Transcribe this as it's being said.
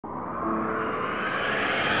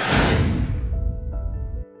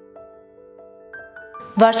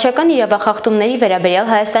Վարչական իրավախախտումների վերաբերյալ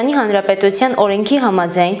Հայաստանի Հանրապետության օրենքի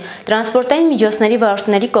համաձայն տրանսպորտային միջոցների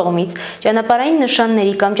վարորդների կողմից ճանապարհային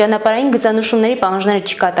նշանների կամ ճանապարհային գծանշումների պահանջները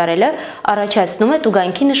չկատարելը առաջացնում է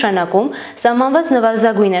տուգանքի նշանակում սահմանված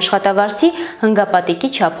նվազագույն աշխատավարձի հնգապատիկի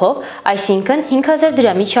չափով, այսինքն 5000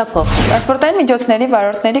 դրամի չափով։ Տրանսպորտային միջոցների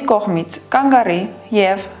վարորդների կողմից կանգառի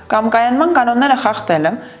եւ կամ կայանման կանոնները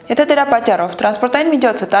խախտելը, եթե դրա պատճառով տրանսպորտային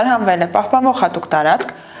միջոցը տարհանվել է պահպանվող հատուկ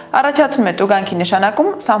տարածք, առաջացում է տուգանքի նշանակում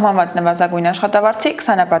սահմանված նվազագույն աշխատավարձի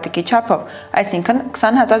 20 պատիկի չափով, այսինքն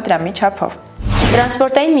 20000 դրամի չափով։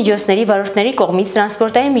 Տրանսպորտային միջոցների վարորդների կողմից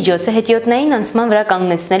տրանսպորտային միջոցը հետիոտնային անցման վրա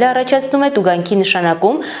կանգնեցնելը առաջացնում է տուգանքի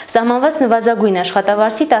նշանակում սահմանված նվազագույն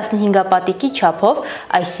աշխատավարձի 15 պատիկի չափով,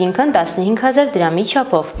 այսինքն 15000 դրամի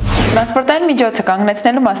չափով։ Տրանսպորտային միջոցը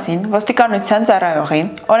կանգնեցնելու մասին ոստիկանության ծառայողի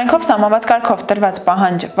օրենքով սահմանված կարգով տրված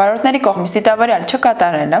պահանջը վարորդների կողմից դիտավորյալ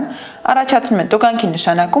չկատարելը առաջացնում է տուգանքի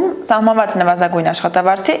նշանակում սահմանված նվազագույն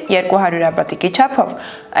աշխատավարձի 200 պատիկի չափով,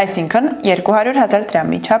 այսինքն 200000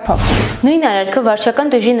 դրամի չափով։ Նույն արարքը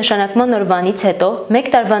վարչական տույժի նշանակման օրվանից հետո 1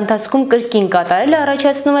 տարվա ընթացքում կրկին կատարելը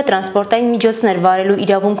առաջացնում է տրանսպորտային միջոցներ վարելու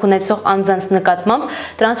իրավունք ունեցող անձանց նկատմամբ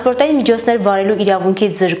տրանսպորտային միջոցներ վարելու իրավունքի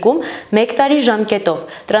զրկում 1 տարի ժամկետով,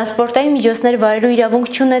 տրանսպորտային միջոցներ վարելու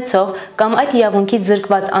իրավունք չունեցող կամ այդ իրավունքից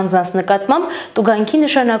զրկված անձանց նկատմամբ տուգանքի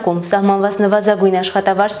նշանակում սահմանված նվազագույն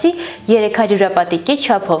աշխատավարձի 300 պատիկի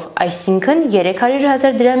չափով, այսինքն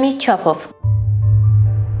 300000 դրամի չափով։